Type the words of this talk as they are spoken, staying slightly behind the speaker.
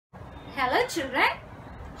Hello children,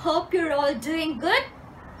 hope you're all doing good.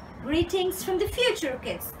 Greetings from the Future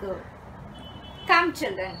Kids School. Come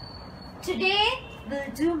children, today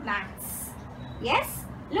we'll do maths. Yes,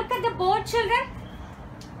 look at the board children.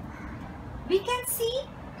 We can see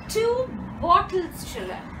two bottles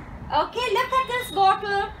children. Okay, look at this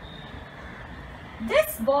bottle.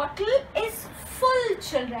 This bottle is full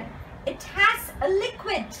children. It has a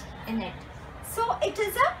liquid in it. So it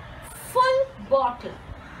is a full bottle.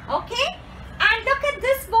 Okay, and look at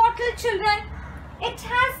this bottle children. It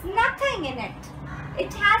has nothing in it.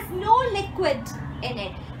 It has no liquid in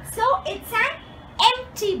it. So it's an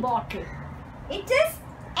empty bottle. It is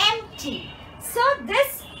empty. So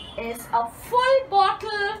this is a full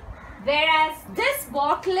bottle, whereas this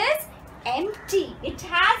bottle is empty. It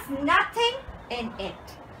has nothing in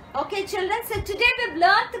it. Okay children, so today we've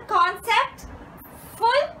learned the concept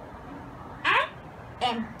full and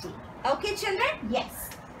empty. Okay children, yes.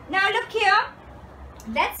 Now look here,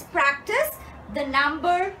 let's practice the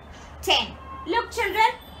number 10. Look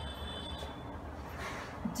children,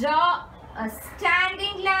 draw a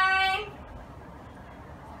standing line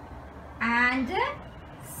and a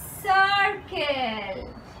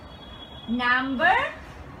circle. Number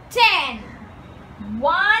 10.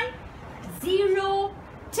 1, 0,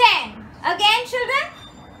 10. Again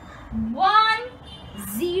children, 1,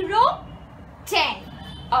 0, 10.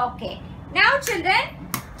 Okay. Now children,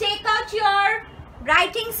 take out your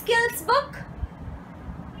writing skills book.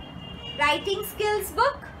 Writing skills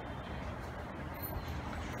book.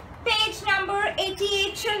 Page number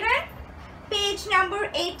 88 children. Page number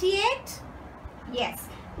 88. Yes.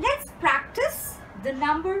 Let's practice the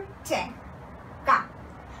number 10. Come.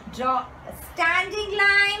 Draw a standing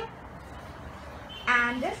line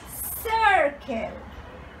and a circle.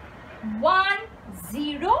 1,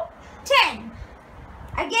 0, 10.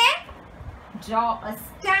 Again. Draw a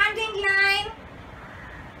standing line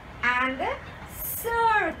and a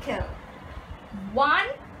circle. 1,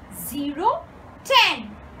 0,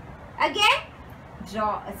 10. Again,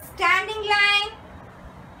 draw a standing line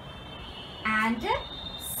and a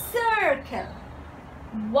circle.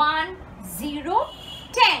 1, 0,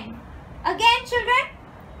 10. Again, children,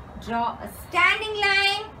 draw a standing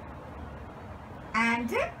line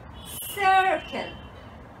and a circle.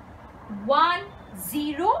 1,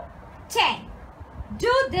 0, 10.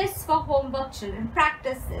 Do this for homework children.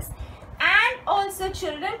 Practice this. And also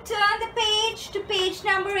children, turn the page to page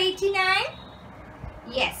number 89.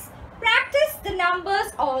 Yes. Practice the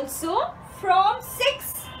numbers also from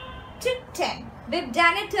 6 to 10. We've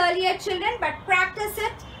done it earlier children, but practice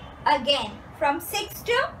it again from 6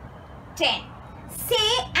 to 10.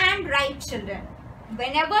 Say and write children.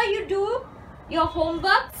 Whenever you do your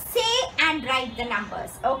homework, say and write the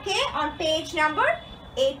numbers. Okay. On page number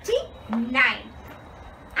 89.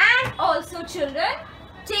 And also children,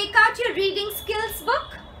 take out your reading skills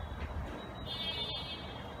book.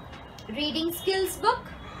 Reading skills book.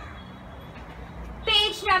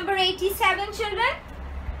 Page number 87 children.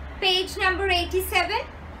 Page number 87.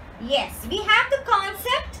 Yes, we have the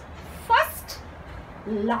concept first,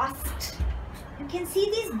 last. You can see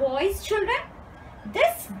these boys children.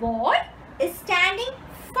 This boy is standing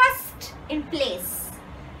first in place,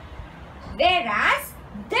 whereas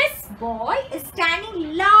this boy is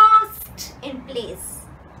standing last in place.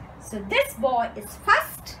 So this boy is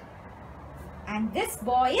first and this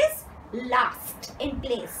boy is last in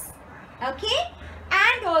place. Okay.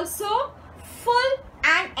 And also full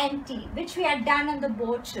and empty, which we had done on the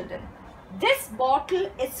board children. This bottle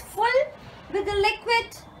is full with the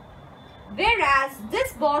liquid, whereas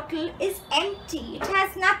this bottle is empty. It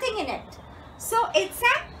has nothing in it. So it's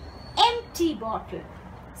an empty bottle.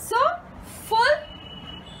 So full,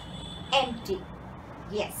 empty.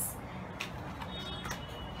 Yes.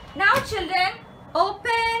 Now children,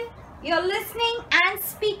 open your listening and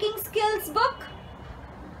speaking skills book.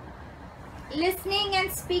 Listening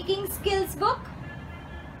and speaking skills book.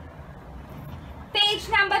 Page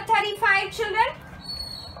number 35 children.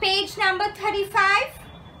 Page number 35.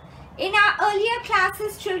 In our earlier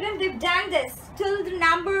classes children, we've done this till the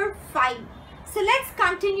number 5. So let's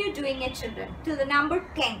continue doing it children till the number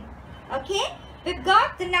 10. Okay. We've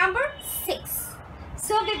got the number 6.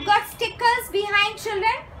 So we've got stickers behind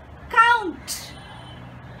children. Count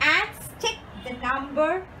and stick the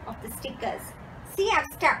number of the stickers. See, I've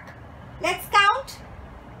stuck. Let's count.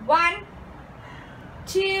 1,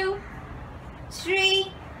 2,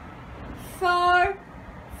 3, 4,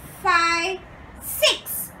 5,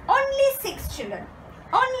 6. Only 6 children.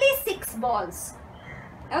 Only 6 balls.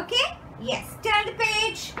 Okay? Yes. Turn the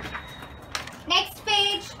page. Next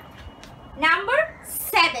page. Number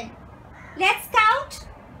 7. Let's count.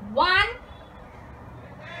 1,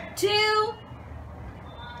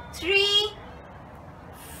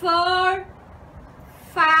 4,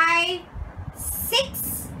 5,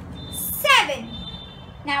 6, 7.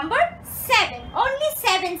 Number 7. Only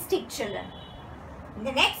 7 stick, children.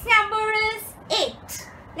 The next number is 8.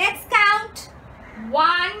 Let's count.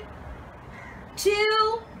 1,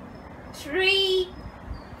 2, 3,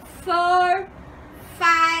 4,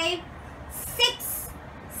 5, 6,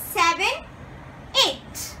 7, 8.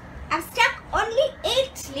 I've stuck only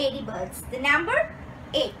 8 ladybirds. The number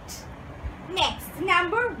 8. Next,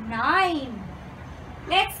 number 9.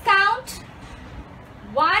 Let's count.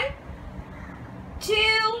 1, 2,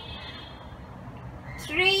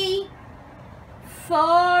 3,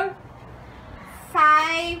 4,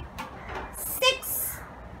 5, 6,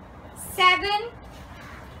 7,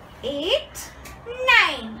 8,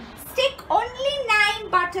 9. Stick only 9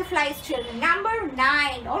 butterflies, children. Number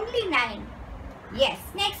 9. Only 9. Yes.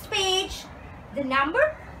 Next page. The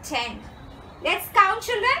number 10. Let's count,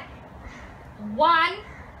 children. 1,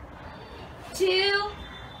 2,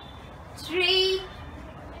 3,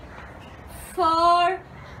 4,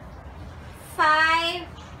 5,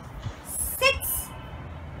 6,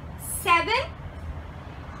 7,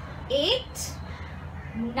 8,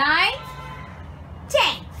 9,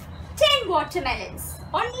 10. 10 watermelons.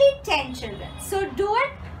 Only 10, children. So do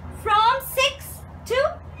it from 6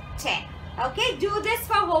 to 10. Okay, do this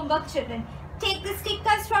for homework, children. Take the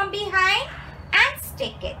stickers from behind and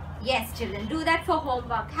stick it. Yes, children, do that for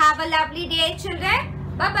homework. Have a lovely day,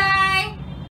 children. Bye-bye.